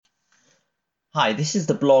Hi, this is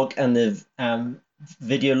the blog and the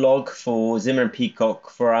video log for Zimmer and Peacock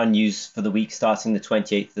for our news for the week starting the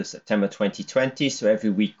 28th of September 2020. So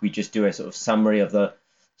every week we just do a sort of summary of the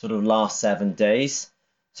sort of last 7 days.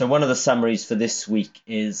 So one of the summaries for this week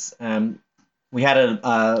is we had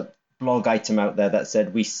a blog item out there that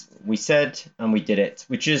said we said and we did it,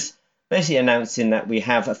 which is basically announcing that we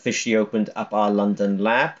have officially opened up our London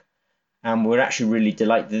lab. And we're actually really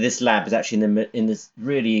delighted that this lab is actually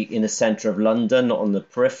really in the centre of London, not on the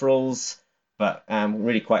peripherals, but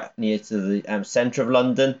really quite near to the centre of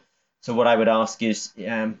London. So what I would ask is,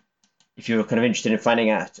 if you're kind of interested in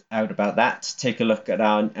finding out about that, take a look at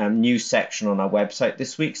our news section on our website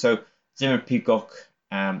this week. So Zimmer Peacock,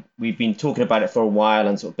 we've been talking about it for a while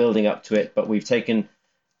and sort of building up to it, but we've taken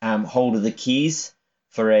hold of the keys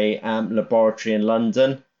for a laboratory in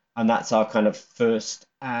London, and that's our kind of first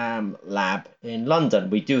lab in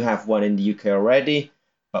London. We do have one in the UK already,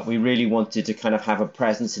 but we really wanted to kind of have a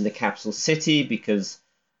presence in the capital city because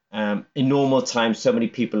in normal times, so many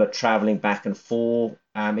people are traveling back and forth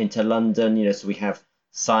into London. So we have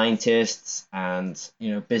scientists and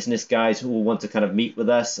business guys who all want to kind of meet with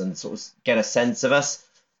us and sort of get a sense of us.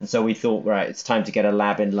 And so we thought, right, it's time to get a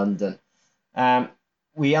lab in London.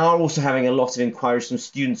 We are also having a lot of inquiries from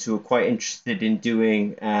students who are quite interested in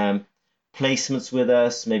doing placements with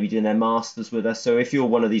us, maybe doing their masters with us. So if you're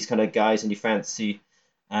one of these kind of guys and you fancy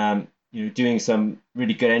doing some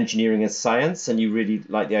really good engineering and science and you really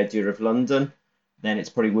like the idea of London, then it's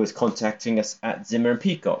probably worth contacting us at Zimmer and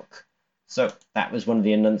Peacock. So that was one of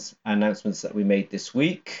the announcements that we made this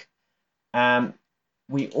week.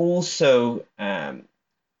 We also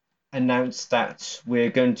announced that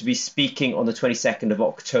we're going to be speaking on the 22nd of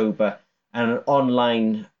October at an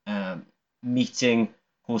online meeting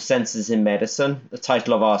called Sensors in Medicine. The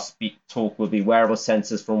title of our talk will be Wearable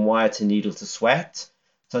Sensors from Wire to Needle to Sweat.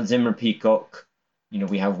 So at Zimmer and Peacock,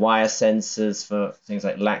 we have wire sensors for things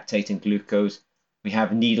like lactate and glucose. We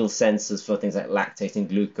have needle sensors for things like lactate and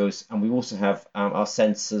glucose. And we also have our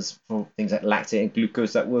sensors for things like lactate and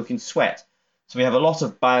glucose that work in sweat. So we have a lot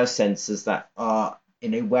of biosensors that are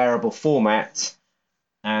in a wearable format,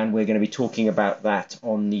 and we're going to be talking about that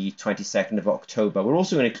on the 22nd of October. We're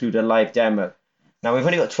also going to include a live demo. Now, we've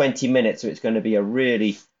only got 20 minutes, so it's going to be a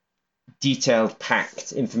really detailed,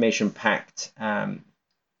 information-packed,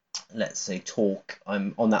 let's say, talk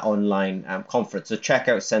on that online conference. So check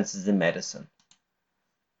out Sensors in Medicine.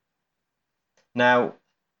 Now,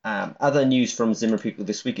 other news from Zimmer People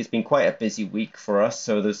this week. It's been quite a busy week for us,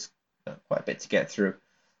 so there's quite a bit to get through.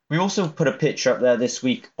 We also put a picture up there this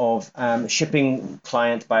week of shipping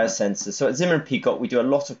client biosensors. So at Zimmer and Peacock, we do a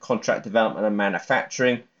lot of contract development and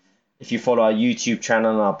manufacturing. If you follow our YouTube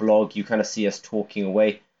channel and our blog, you kind of see us talking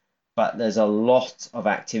away. But there's a lot of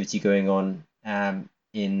activity going on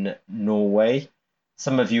in Norway.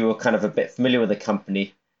 Some of you are kind of a bit familiar with the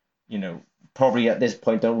company. Probably at this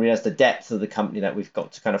point don't realize the depth of the company, that we've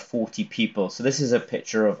got to kind of 40 people. So this is a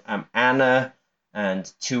picture of Anna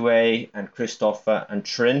and Tue and Christopher and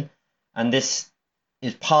Trin. And this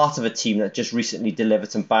is part of a team that just recently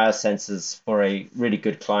delivered some biosensors for a really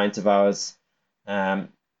good client of ours,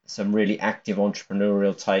 some really active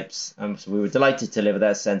entrepreneurial types. So we were delighted to deliver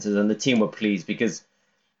their sensors, and the team were pleased because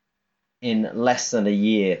in less than a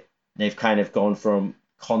year, they've kind of gone from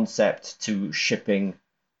concept to shipping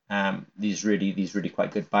these really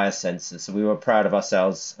quite good biosensors. So we were proud of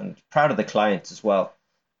ourselves and proud of the client as well.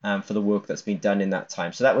 For the work that's been done in that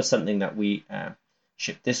time. So that was something that we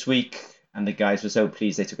shipped this week, and the guys were so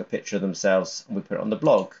pleased they took a picture of themselves and we put it on the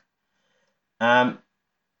blog.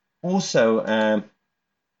 Also,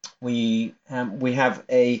 we have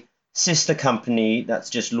a sister company that's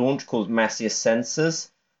just launched called Massius Sensors.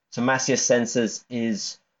 So Massius Sensors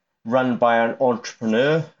is run by an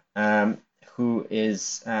entrepreneur who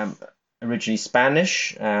is originally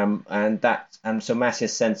Spanish, and so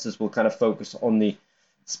Massius Sensors will kind of focus on the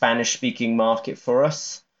Spanish-speaking market for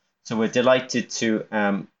us. So we're delighted to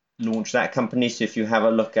launch that company. So if you have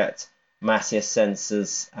a look at Massius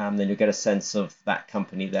Sensors, then you'll get a sense of that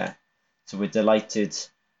company there. So we're delighted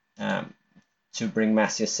to bring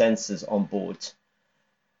Massius Sensors on board.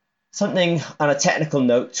 Something on a technical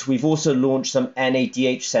note, we've also launched some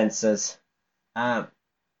NADH sensors.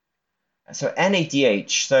 So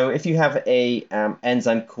NADH, so if you have a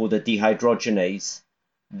enzyme called a dehydrogenase,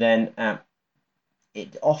 then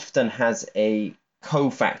it often has a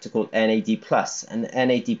cofactor called NAD+, and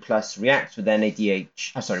NAD+ reacts with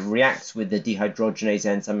reacts with the dehydrogenase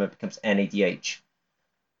enzyme and becomes NADH.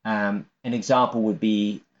 An example would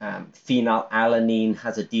be phenylalanine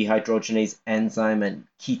has a dehydrogenase enzyme, and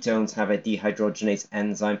ketones have a dehydrogenase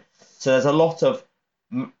enzyme. So there's a lot of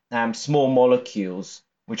small molecules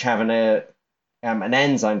which have an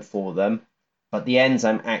enzyme for them, but the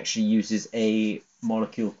enzyme actually uses a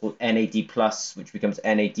molecule called NAD+, which becomes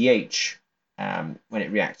NADH when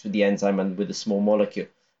it reacts with the enzyme and with the small molecule.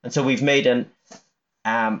 And so we've made an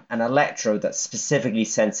electrode that's specifically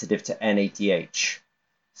sensitive to NADH.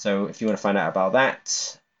 So if you want to find out about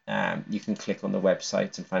that, you can click on the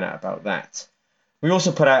website and find out about that. We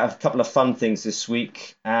also put out a couple of fun things this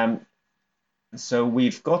week. So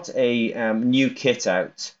we've got a new kit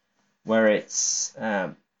out where it's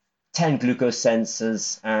 10 glucose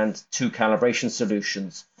sensors and 2 calibration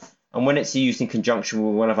solutions. And when it's used in conjunction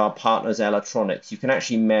with one of our partners, electronics, you can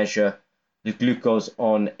actually measure the glucose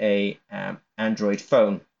on a Android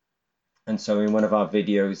phone. And so in one of our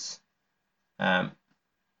videos,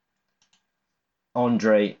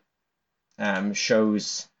 Andre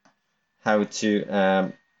shows how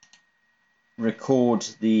to record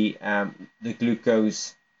the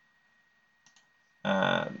glucose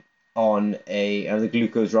on the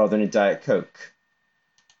glucose rather than a Diet Coke.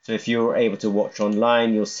 So if you're able to watch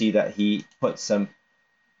online, you'll see that he puts some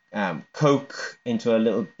Coke into a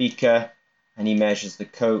little beaker and he measures the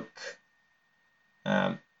Coke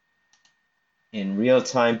in real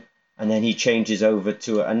time, and then he changes over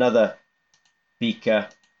to another beaker,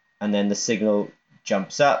 and then the signal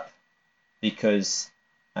jumps up because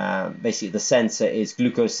basically the sensor is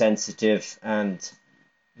glucose sensitive, and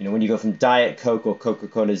when you go from Diet Coke or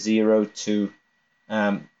Coca-Cola Zero to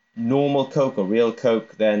normal Coke or real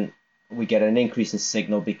Coke, then we get an increase in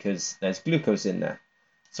signal because there's glucose in there.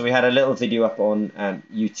 So we had a little video up on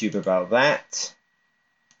YouTube about that.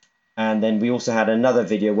 And then we also had another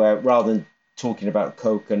video where rather than talking about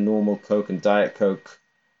Coke and normal Coke and Diet Coke,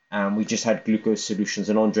 we just had glucose solutions.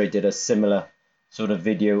 And Andre did a similar sort of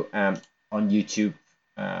video on YouTube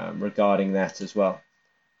regarding that as well,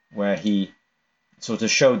 where he sort of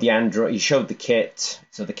showed the kit.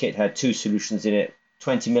 So the kit had 2 solutions in it,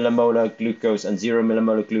 20 millimolar glucose and 0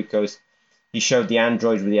 millimolar glucose. He showed the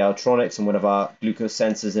Android with the electronics and one of our glucose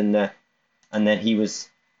sensors in there. And then he was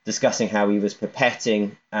discussing how he was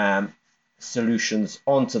pipetting solutions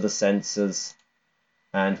onto the sensors.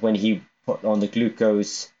 And when he put on the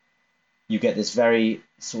glucose, you get this very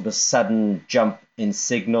sort of sudden jump in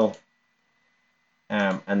signal.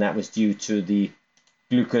 And that was due to the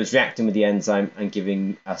glucose reacting with the enzyme and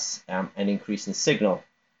giving us an increase in signal.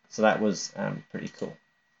 So that was pretty cool.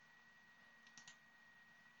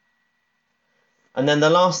 And then the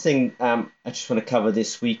last thing I just want to cover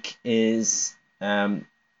this week is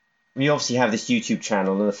we obviously have this YouTube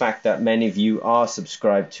channel, and the fact that many of you are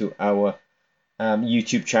subscribed to our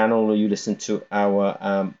YouTube channel or you listen to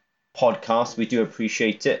our podcast, we do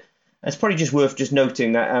appreciate it. And it's probably just worth just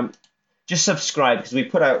noting that just subscribe, because we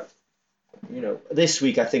put out, this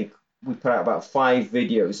week I think we put out about 5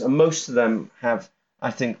 videos, and most of them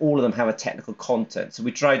I think all of them have a technical content. So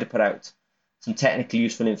we try to put out some technically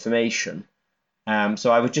useful information.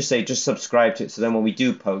 So I would just say just subscribe to it, so then when we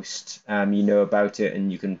do post, you know about it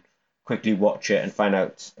and you can quickly watch it and find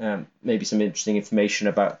out maybe some interesting information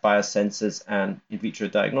about biosensors and in vitro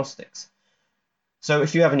diagnostics. So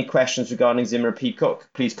if you have any questions regarding Zimmer Peacock,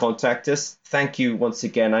 please contact us. Thank you once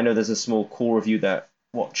again. I know there's a small core of you that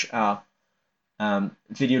watch our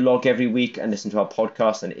video log every week and listen to our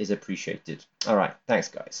podcast, and it is appreciated. All right. Thanks,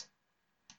 guys.